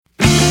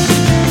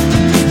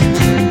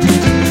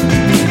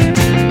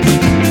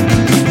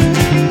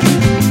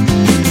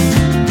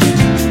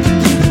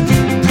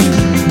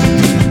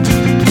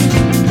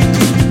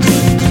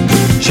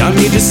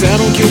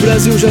que o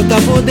Brasil já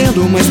tá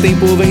podendo, mas tem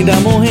povo ainda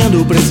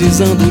morrendo,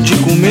 precisando de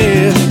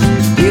comer.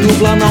 E no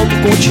Planalto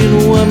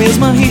continua a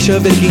mesma rixa,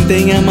 ver quem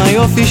tem a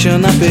maior ficha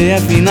na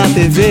PF e na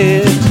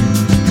TV.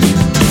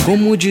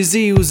 Como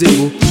dizia o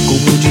Zebu,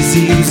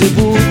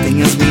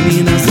 tem as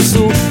meninas do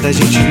sul pra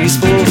gente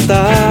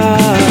exportar.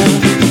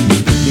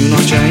 E o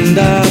norte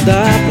ainda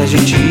dá pra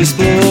gente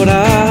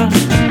explorar.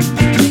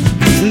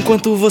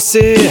 Enquanto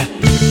você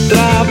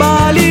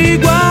trabalha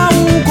igual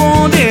um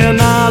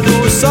condenado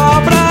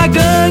só pra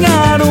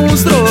ganhar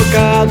uns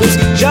trocados,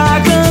 já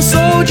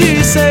cansou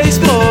de ser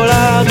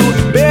explorado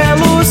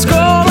pelos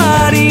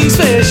colarins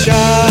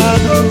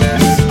fechados.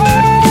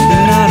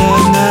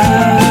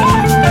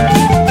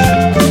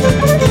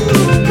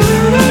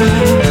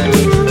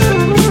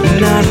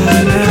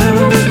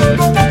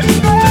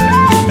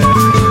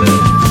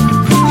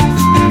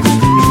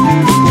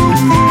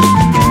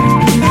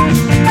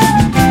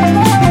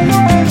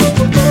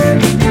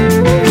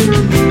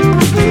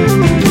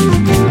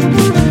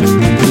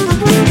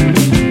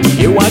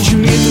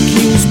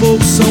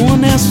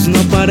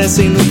 Não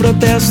parecem no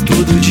protesto,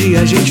 todo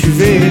dia a gente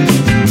vê.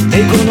 A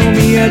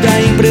economia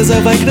da empresa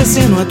vai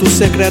crescendo, ato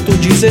secreto,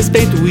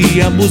 desrespeito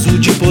e abuso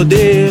de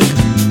poder.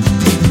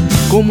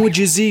 Como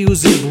dizia o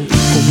Zebu,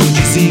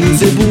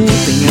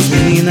 tem as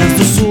meninas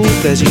do sul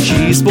pra gente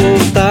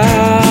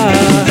exportar.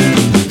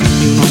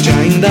 E o norte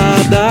ainda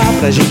dá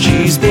pra gente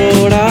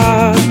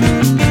explorar.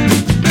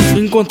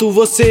 Enquanto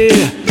você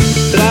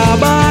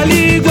trabalha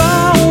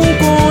igual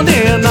um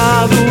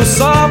condenado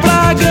só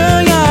pra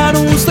ganhar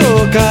uns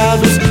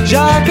trocados,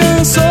 já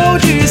cansou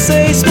de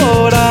ser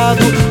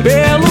explorado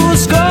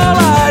pelos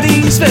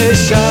colarins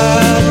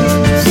fechados.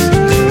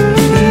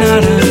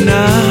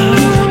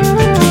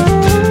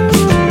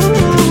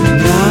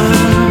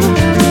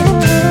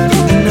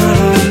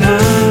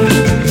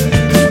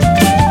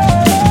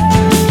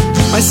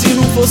 Mas se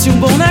não fosse um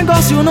bom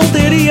negócio, não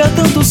teria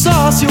tanto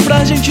sócio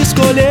pra gente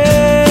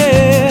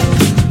escolher.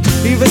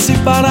 E vê se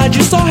parar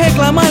de só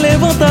reclamar,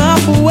 levanta a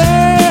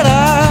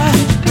poeira.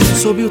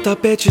 Sob o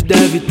tapete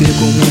deve ter,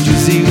 como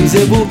dizia o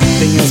Zebu,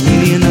 tem as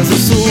meninas do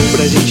sul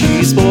pra gente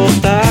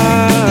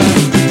exportar.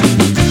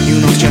 E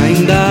o norte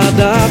ainda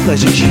dá pra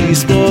gente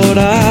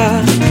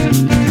explorar.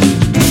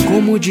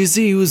 Como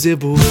dizia o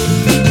Zebu,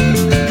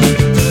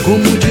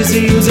 como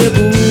dizia o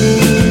Zebu,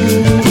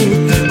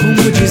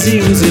 como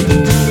dizia o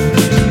Zebu.